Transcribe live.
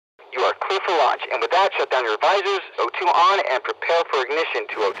You are clear for launch. And with that, shut down your visors, O2 on, and prepare for ignition,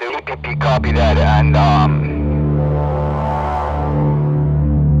 202. Copy that, and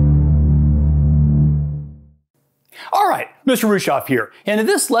All right, Mr. Rushoff here, and in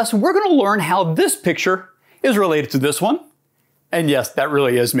this lesson we're going to learn how this picture is related to this one. And yes, that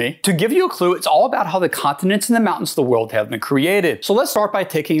really is me. To give you a clue, it's all about how the continents and the mountains of the world have been created. So let's start by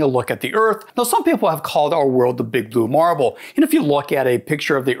taking a look at the Earth. Now, some people have called our world the big blue marble. And if you look at a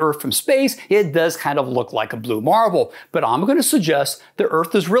picture of the Earth from space, it does kind of look like a blue marble. But I'm going to suggest the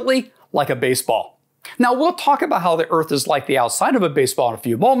Earth is really like a baseball. Now, we'll talk about how the Earth is like the outside of a baseball in a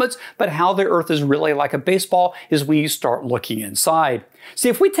few moments, but how the Earth is really like a baseball is when you start looking inside. See,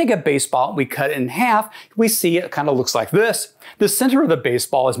 if we take a baseball and we cut it in half, we see it kind of looks like this. The center of the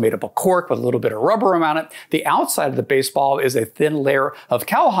baseball is made up of cork with a little bit of rubber around it. The outside of the baseball is a thin layer of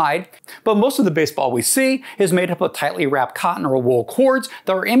cowhide, but most of the baseball we see is made up of tightly wrapped cotton or wool cords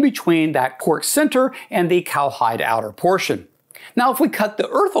that are in between that cork center and the cowhide outer portion. Now, if we cut the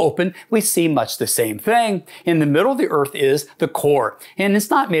Earth open, we see much the same thing. In the middle of the Earth is the core, and it's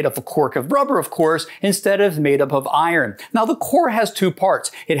not made up of cork of rubber, of course. Instead, it's made up of iron. Now, the core has two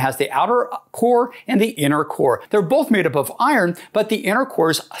parts. It has the outer core and the inner core. They're both made up of iron, but the inner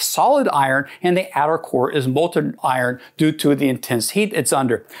core is solid iron, and the outer core is molten iron due to the intense heat it's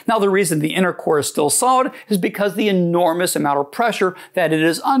under. Now, the reason the inner core is still solid is because the enormous amount of pressure that it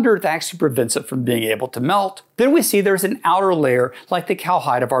is under that actually prevents it from being able to melt. Then we see there's an outer layer like the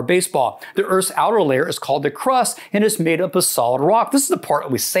cowhide of our baseball. The Earth's outer layer is called the crust and is made up of solid rock. This is the part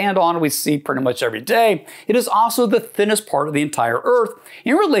that we stand on and we see pretty much every day. It is also the thinnest part of the entire Earth.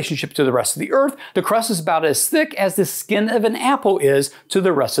 In relationship to the rest of the Earth, the crust is about as thick as the skin of an apple is to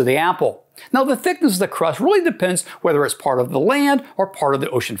the rest of the apple. Now, the thickness of the crust really depends whether it's part of the land or part of the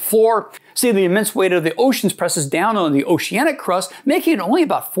ocean floor. See, the immense weight of the oceans presses down on the oceanic crust, making it only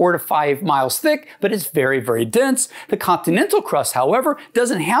about 4 to 5 miles thick, but it's very, very dense. The continental crust, however,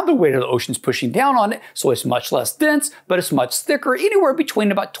 doesn't have the weight of the oceans pushing down on it, so it's much less dense, but it's much thicker, anywhere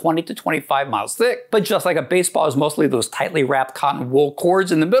between about 20 to 25 miles thick. But just like a baseball is mostly those tightly wrapped cotton wool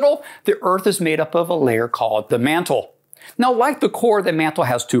cords in the middle, the Earth is made up of a layer called the mantle. Now, like the core, the mantle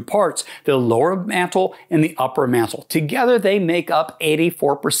has two parts, the lower mantle and the upper mantle. Together, they make up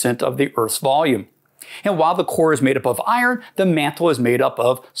 84% of the Earth's volume. And while the core is made up of iron, the mantle is made up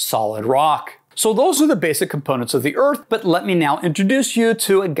of solid rock. So those are the basic components of the Earth, but let me now introduce you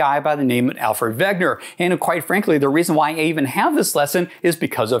to a guy by the name of Alfred Wegner. And quite frankly, the reason why I even have this lesson is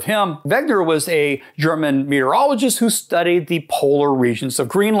because of him. Wegner was a German meteorologist who studied the polar regions of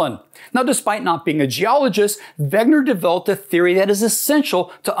Greenland. Now, despite not being a geologist, Wegner developed a theory that is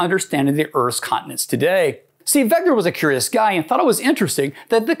essential to understanding the Earth's continents today. See, Wegner was a curious guy and thought it was interesting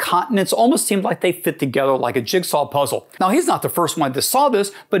that the continents almost seemed like they fit together like a jigsaw puzzle. Now, he's not the first one that saw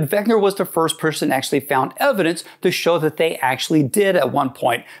this, but Wegner was the first person that actually found evidence to show that they actually did at one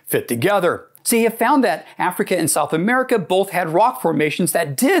point fit together. See, he found that Africa and South America both had rock formations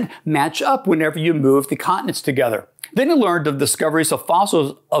that did match up whenever you moved the continents together. Then he learned of discoveries of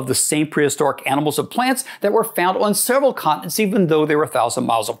fossils of the same prehistoric animals and plants that were found on several continents, even though they were 1,000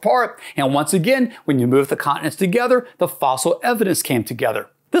 miles apart. And once again, when you move the continents together, the fossil evidence came together.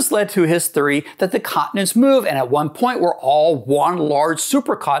 This led to his theory that the continents move and at one point were all one large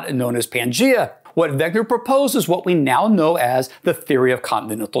supercontinent known as Pangaea. What Wegner proposed is what we now know as the theory of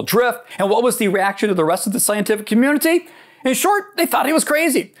continental drift. And what was the reaction of the rest of the scientific community? In short, they thought he was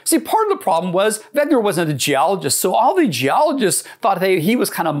crazy. See, part of the problem was Wegner wasn't a geologist, so all the geologists thought he was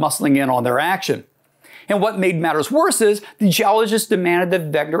kind of muscling in on their action. And what made matters worse is the geologists demanded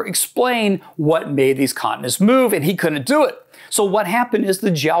that Wegner explain what made these continents move, and he couldn't do it. So what happened is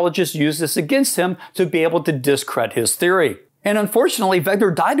the geologists used this against him to be able to discredit his theory. And unfortunately,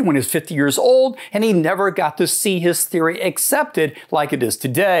 Wegner died when he was 50 years old, and he never got to see his theory accepted like it is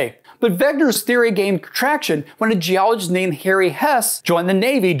today. But Wegner's theory gained traction when a geologist named Harry Hess joined the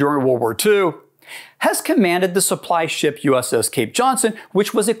Navy during World War II. Hess commanded the supply ship USS Cape Johnson,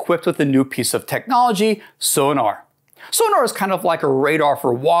 which was equipped with a new piece of technology, sonar. Sonar is kind of like a radar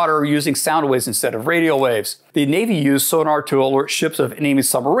for water using sound waves instead of radio waves. The Navy used sonar to alert ships of enemy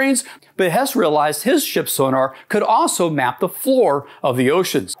submarines, but Hess realized his ship's sonar could also map the floor of the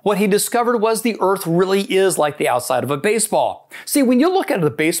oceans. What he discovered was the Earth really is like the outside of a baseball. See, when you look at the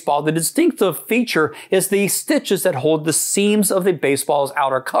baseball, the distinctive feature is the stitches that hold the seams of the baseball's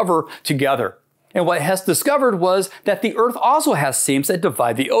outer cover together. And what Hess discovered was that the Earth also has seams that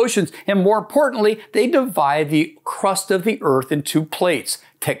divide the oceans, and more importantly, they divide the crust of the Earth into plates,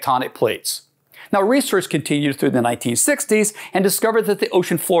 tectonic plates. Now, research continued through the 1960s and discovered that the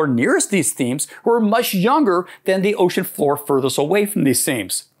ocean floor nearest these seams were much younger than the ocean floor furthest away from these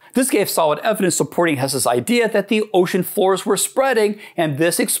seams. This gave solid evidence supporting Hess's idea that the ocean floors were spreading, and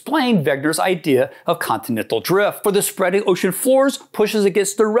this explained Wegner's idea of continental drift, for the spreading ocean floors pushes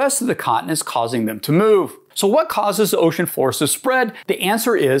against the rest of the continents, causing them to move. So what causes the ocean floors to spread? The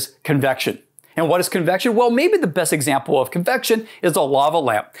answer is convection. And what is convection? Well, maybe the best example of convection is a lava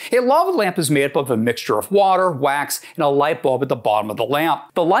lamp. A lava lamp is made up of a mixture of water, wax, and a light bulb at the bottom of the lamp.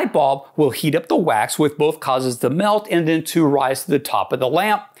 The light bulb will heat up the wax, which both causes to melt and then to rise to the top of the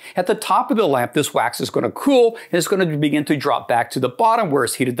lamp. At the top of the lamp, this wax is going to cool and it's going to begin to drop back to the bottom where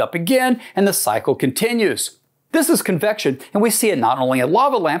it's heated up again, and the cycle continues. This is convection, and we see it not only in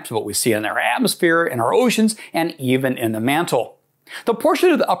lava lamps, but we see it in our atmosphere, in our oceans, and even in the mantle. The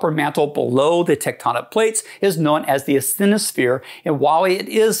portion of the upper mantle below the tectonic plates is known as the asthenosphere, and while it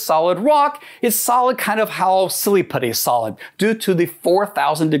is solid rock, it's solid kind of how silly putty is solid, due to the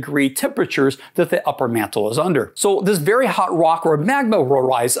 4,000 degree temperatures that the upper mantle is under. So this very hot rock or magma will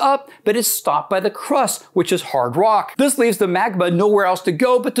rise up, but it's stopped by the crust, which is hard rock. This leaves the magma nowhere else to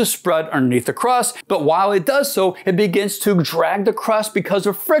go but to spread underneath the crust, but while it does so, it begins to drag the crust because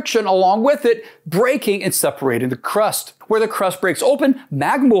of friction along with it, breaking and separating the crust. Where the crust breaks open,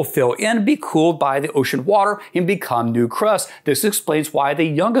 magma will fill in and be cooled by the ocean water and become new crust. This explains why the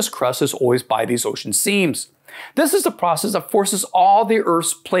youngest crust is always by these ocean seams. This is the process that forces all the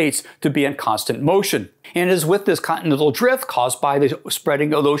Earth's plates to be in constant motion. And it is with this continental drift caused by the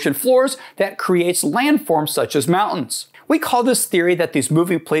spreading of the ocean floors that creates landforms such as mountains. We call this theory that these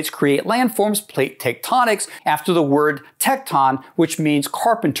moving plates create landforms plate tectonics after the word tecton, which means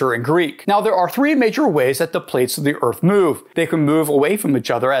carpenter in Greek. Now, there are three major ways that the plates of the Earth move. They can move away from each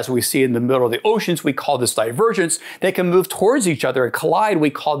other, as we see in the middle of the oceans. We call this divergence. They can move towards each other and collide. We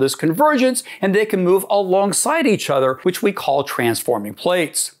call this convergence. And they can move alongside each other, which we call transforming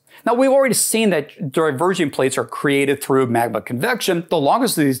plates. Now, we've already seen that diverging plates are created through magma convection. The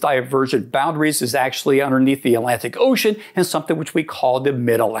longest of these divergent boundaries is actually underneath the Atlantic Ocean and something which we call the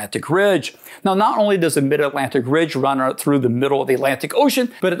Mid-Atlantic Ridge. Now, not only does the Mid-Atlantic Ridge run through the middle of the Atlantic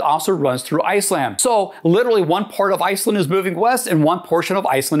Ocean, but it also runs through Iceland. So, literally one part of Iceland is moving west and one portion of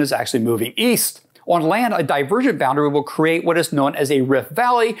Iceland is actually moving east. On land, a divergent boundary will create what is known as a rift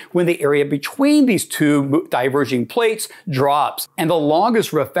valley when the area between these two diverging plates drops. And the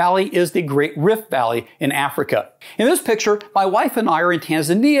longest rift valley is the Great Rift Valley in Africa. In this picture, my wife and I are in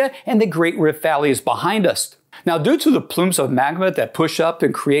Tanzania, and the Great Rift Valley is behind us. Now, due to the plumes of magma that push up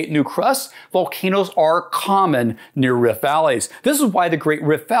and create new crusts, volcanoes are common near rift valleys. This is why the Great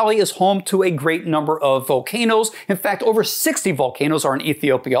Rift Valley is home to a great number of volcanoes. In fact, over 60 volcanoes are in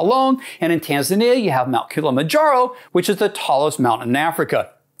Ethiopia alone, and in Tanzania you have Mount Kilimanjaro, which is the tallest mountain in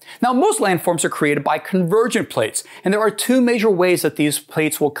Africa. Now, most landforms are created by convergent plates, and there are two major ways that these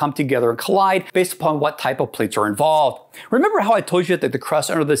plates will come together and collide based upon what type of plates are involved. Remember how I told you that the crust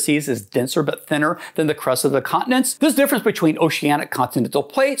under the seas is denser but thinner than the crust of the continents? This difference between oceanic continental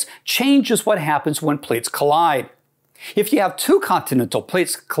plates changes what happens when plates collide. If you have two continental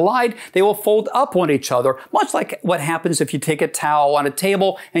plates collide, they will fold up on each other, much like what happens if you take a towel on a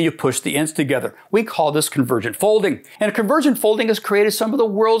table and you push the ends together. We call this convergent folding. And convergent folding has created some of the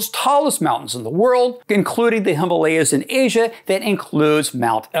world's tallest mountains in the world, including the Himalayas in Asia, that includes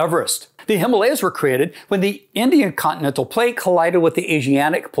Mount Everest. The Himalayas were created when the Indian continental plate collided with the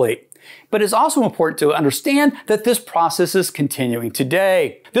Oceanic Plate. But it's also important to understand that this process is continuing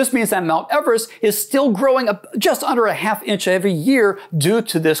today. This means that Mount Everest is still growing up just under a ½ inch every year due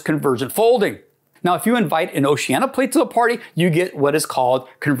to this convergent folding. Now, if you invite an oceanic plate to the party, you get what is called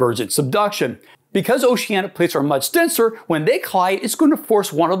convergent subduction. Because oceanic plates are much denser, when they collide, it's going to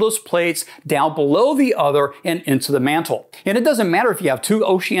force one of those plates down below the other and into the mantle. And it doesn't matter if you have two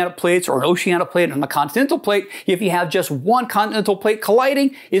oceanic plates or an oceanic plate and a continental plate. If you have just one continental plate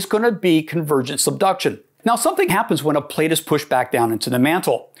colliding, it's going to be convergent subduction. Now, something happens when a plate is pushed back down into the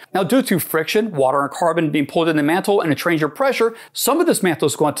mantle. Now, due to friction, water and carbon being pulled in the mantle and a change of pressure, some of this mantle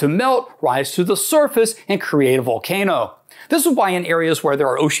is going to melt, rise to the surface, and create a volcano. This is why in areas where there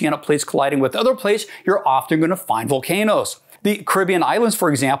are oceanic plates colliding with other plates, you're often going to find volcanoes. The Caribbean islands, for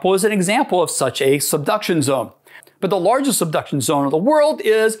example, is an example of such a subduction zone. But the largest subduction zone of the world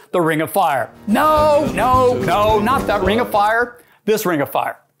is the Ring of Fire. No, not that Ring of Fire, this Ring of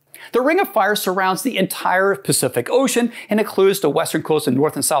Fire. The Ring of Fire surrounds the entire Pacific Ocean and includes the western coast of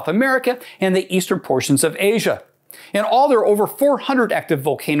North and South America and the eastern portions of Asia. In all, there are over 400 active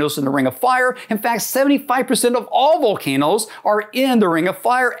volcanoes in the Ring of Fire. In fact, 75% of all volcanoes are in the Ring of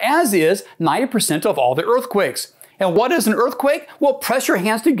Fire, as is 90% of all the earthquakes. And what is an earthquake? Well, press your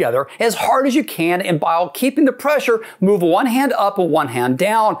hands together as hard as you can, and while keeping the pressure, move one hand up and one hand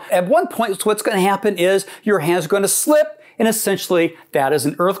down. At one point, what's going to happen is your hand's going to slip, And essentially, that is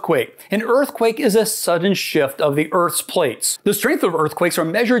an earthquake. An earthquake is a sudden shift of the Earth's plates. The strength of earthquakes are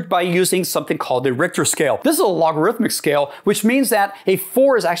measured by using something called the Richter scale. This is a logarithmic scale, which means that a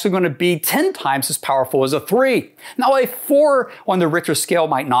 4 is actually going to be 10 times as powerful as a 3. Now, a 4 on the Richter scale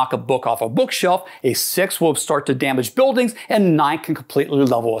might knock a book off a bookshelf, a 6 will start to damage buildings, and 9 can completely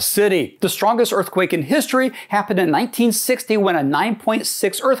level a city. The strongest earthquake in history happened in 1960 when a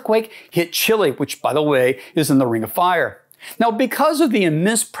 9.6 earthquake hit Chile, which, by the way, is in the Ring of Fire. Now, because of the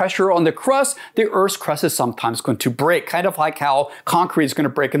immense pressure on the crust, the Earth's crust is sometimes going to break, kind of like how concrete is going to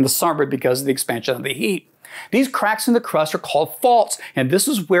break in the summer because of the expansion of the heat. These cracks in the crust are called faults, and this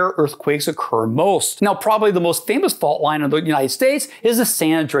is where earthquakes occur most. Now, probably the most famous fault line in the United States is the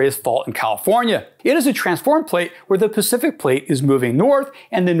San Andreas Fault in California. It is a transform plate where the Pacific Plate is moving north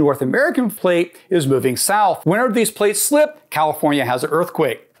and the North American Plate is moving south. Whenever these plates slip, California has an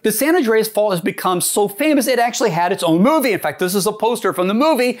earthquake. The San Andreas Fault has become so famous it actually had its own movie. In fact, this is a poster from the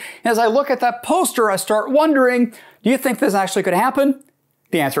movie. And as I look at that poster, I start wondering, do you think this actually could happen?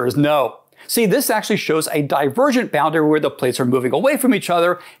 The answer is no. See, this actually shows a divergent boundary where the plates are moving away from each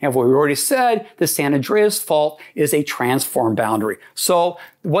other. And what we already said, the San Andreas Fault is a transform boundary. So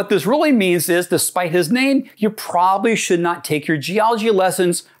what this really means is, despite his name, you probably should not take your geology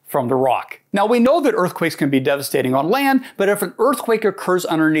lessons from the rock. Now, we know that earthquakes can be devastating on land, but if an earthquake occurs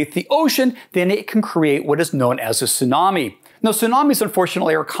underneath the ocean, then it can create what is known as a tsunami. Now, tsunamis,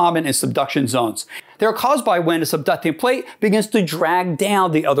 unfortunately, are common in subduction zones. They are caused by when a subducting plate begins to drag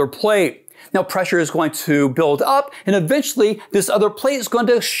down the other plate. Now, pressure is going to build up, and eventually this other plate is going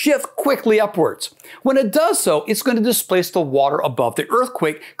to shift quickly upwards. When it does so, it's going to displace the water above the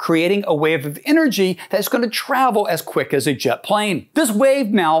earthquake, creating a wave of energy that's going to travel as quick as a jet plane. This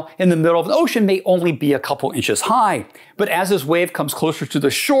wave now in the middle of the ocean may only be a couple inches high, but as this wave comes closer to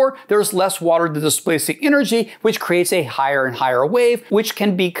the shore, there's less water to displace the energy, which creates a higher and higher wave, which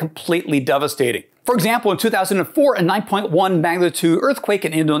can be completely devastating. For example, in 2004, a 9.1 magnitude earthquake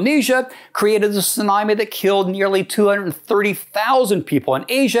in Indonesia created a tsunami that killed nearly 230,000 people in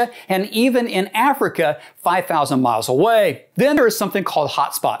Asia and even in Africa, 5,000 miles away. Then there is something called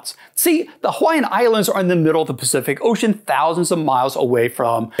hotspots. See, the Hawaiian Islands are in the middle of the Pacific Ocean, thousands of miles away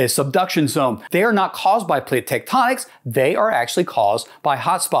from a subduction zone. They are not caused by plate tectonics, they are actually caused by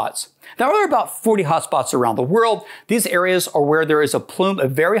hotspots. There are about 40 hotspots around the world. These areas are where there is a plume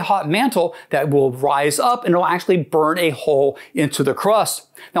of very hot mantle that will rise up and it will actually burn a hole into the crust.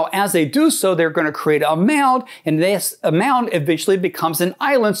 Now, as they do so, they're going to create a mound, and this mound eventually becomes an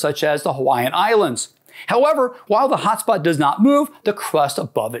island such as the Hawaiian Islands. However, while the hotspot does not move, the crust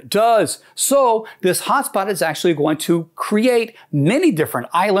above it does. So this hotspot is actually going to create many different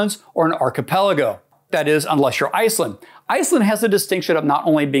islands or an archipelago. That is, unless you're Iceland. Iceland has the distinction of not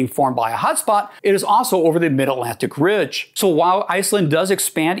only being formed by a hotspot, it is also over the mid-Atlantic ridge. So while Iceland does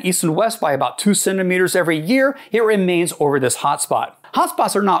expand east and west by about 2 centimeters every year, it remains over this hotspot.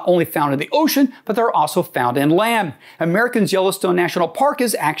 Hotspots are not only found in the ocean, but they're also found in land. American's Yellowstone National Park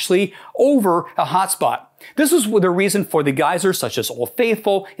is actually over a hotspot. This is the reason for the geysers such as Old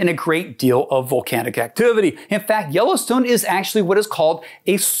Faithful and a great deal of volcanic activity. In fact, Yellowstone is actually what is called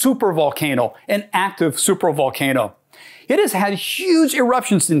a supervolcano, an active supervolcano. It has had huge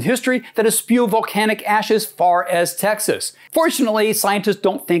eruptions in history that have spewed volcanic ash as far as Texas. Fortunately, scientists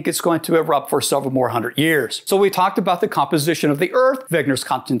don't think it's going to erupt for several more hundred years. So we talked about the composition of the Earth, Wegner's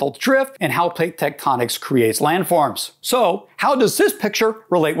Continental Drift, and how plate tectonics creates landforms. So how does this picture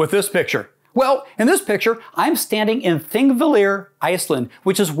relate with this picture? Well, in this picture, I'm standing in Thingvellir, Iceland,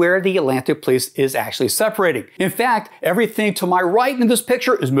 which is where the Atlantic plate is actually separating. In fact, everything to my right in this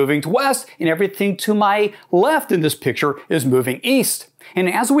picture is moving to west, and everything to my left in this picture is moving east. And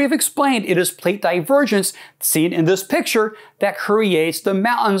as we have explained, it is plate divergence seen in this picture that creates the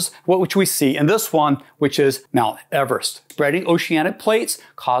mountains, which we see in this one, which is Mount Everest. Spreading oceanic plates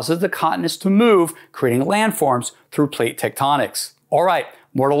causes the continents to move, creating landforms through plate tectonics. All right.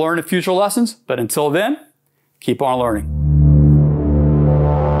 More to learn in future lessons, but until then, keep on learning.